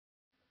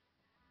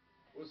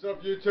What's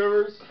up,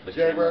 YouTubers?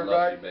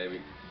 Thebyrdman,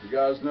 baby. You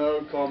guys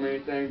know, call me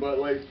anything but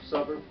late for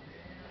supper.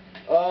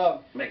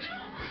 Mix.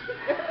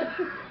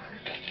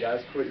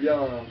 Guys, quit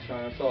yelling. I'm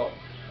trying to talk.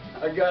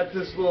 I got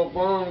this little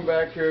bong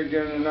back here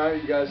again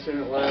tonight. You guys seen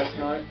it last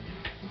night.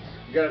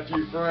 Got a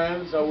few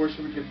friends. I wish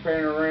we could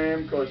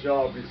panorama because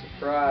y'all would be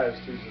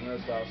surprised who's in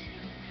this house.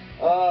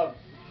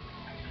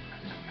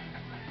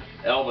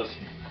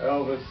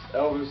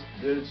 Elvis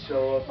did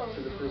show up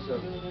to the first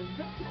episode.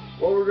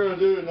 What we're going to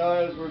do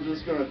tonight is we're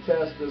just going to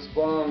test this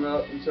bong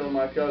up until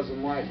my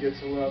cousin Mike gets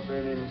enough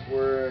innings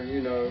where,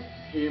 you know,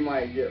 he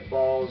might get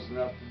balls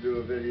enough to do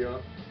a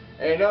video.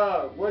 And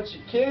what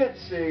you can't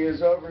see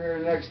is over here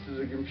next to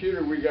the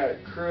computer we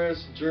got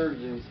Chris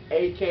Jurgens,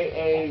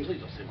 aka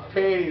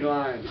Panty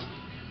Lines.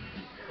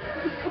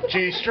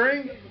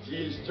 G-string?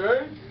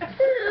 G-string?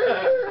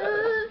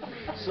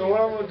 So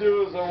what I'm going to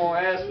do is I'm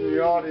going to ask the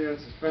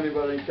audience if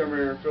anybody can come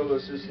here and fill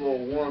us this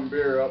little warm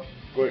beer up.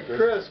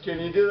 Chris, can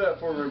you do that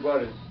for me,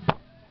 buddy?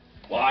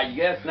 Well, I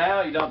guess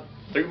now you done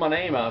threw my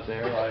name out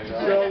there.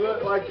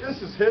 So, like,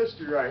 this is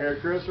history right here,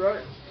 Chris,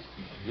 right?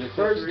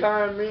 First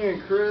time me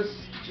and Chris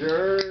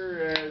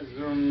Jurgens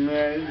ever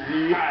made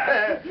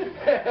I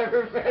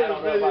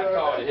don't know if I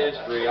call it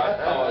history. I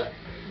call it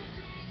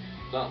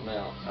something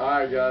else.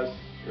 Alright, guys.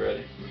 You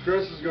ready?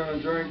 Chris is going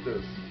to drink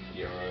this.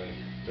 Yeah, right.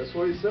 That's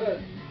what he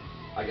said.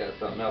 I got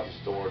something else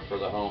stored for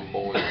the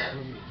homeboys.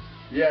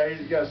 Yeah,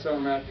 he's got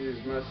something after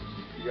these messages.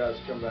 You guys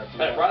come back.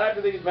 Right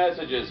after these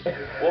messages,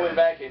 we'll be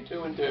back in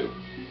 2 and 2.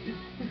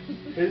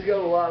 He's got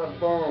a lot of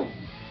foam.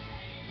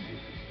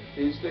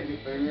 Can you stick your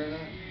finger in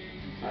there?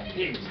 I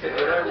can't stick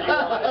whatever you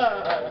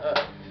want.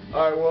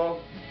 Alright,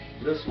 well,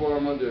 this is what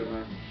I'm going to do,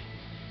 man.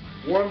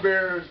 One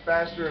beer is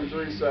faster in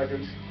 3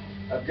 seconds.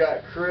 I've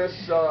got Chris,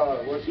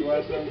 what's your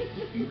last name?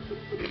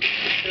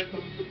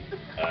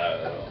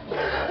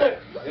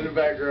 In the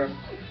background.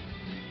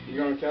 You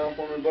going to count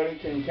for me, buddy?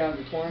 Can you count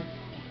to 20?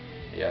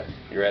 Yeah.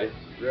 You ready?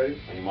 Ready?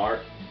 On your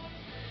mark.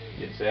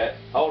 Get set.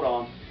 Hold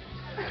on.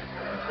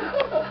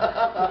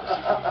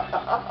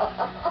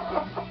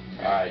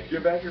 Alright.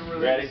 Get back here where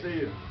they can see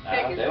you.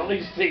 They don't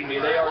need to see me.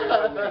 They already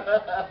know me.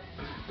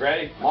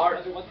 Ready?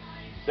 Mark.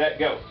 Set.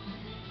 Go.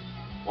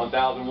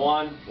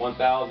 1001.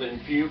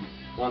 1000 puke.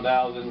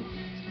 1000.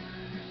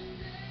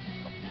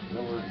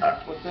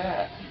 What's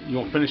that? You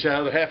want to finish out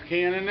of the half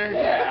can in there?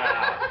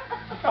 Yeah.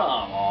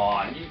 Come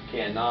on. You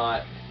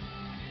cannot.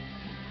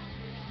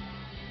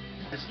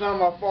 It's not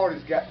my fault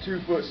he's got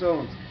 2-foot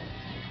cylinders.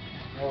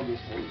 Hold this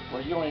one.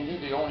 Well, you only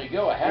need to only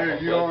go a half a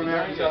foot. You don't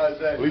advertise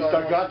that. At least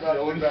I got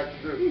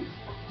cylinders.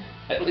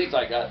 At least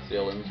I got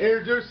cylinders.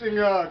 Introducing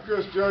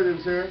Chris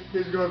Jurgens here.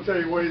 He's going to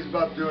tell you what he's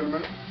about to do in a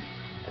minute.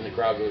 And the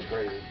crowd goes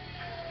crazy.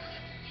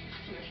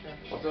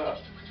 What's up?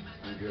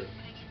 I'm good.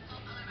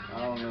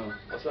 I don't know.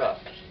 What's up?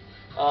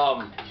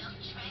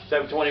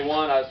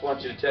 721, I just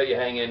want you to tell you,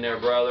 hang in there,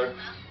 brother.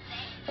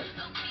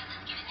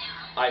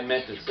 I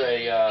meant to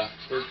say,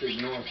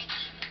 13 North.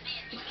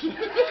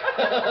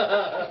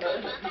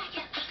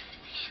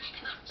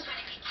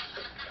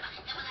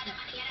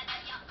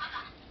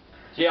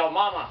 Yo,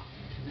 mama.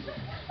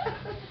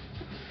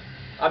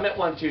 I meant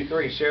 1, 2,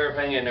 3. Sheriff,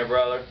 hang in there,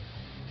 brother.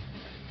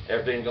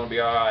 Everything's gonna be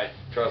alright.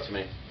 Trust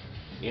me.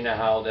 You know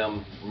how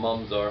them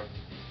mums are.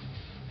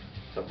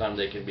 Sometimes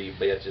they can be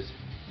bitches.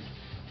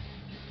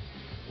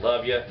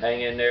 Love you.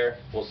 Hang in there.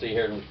 We'll see you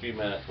here in a few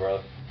minutes,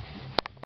 brother.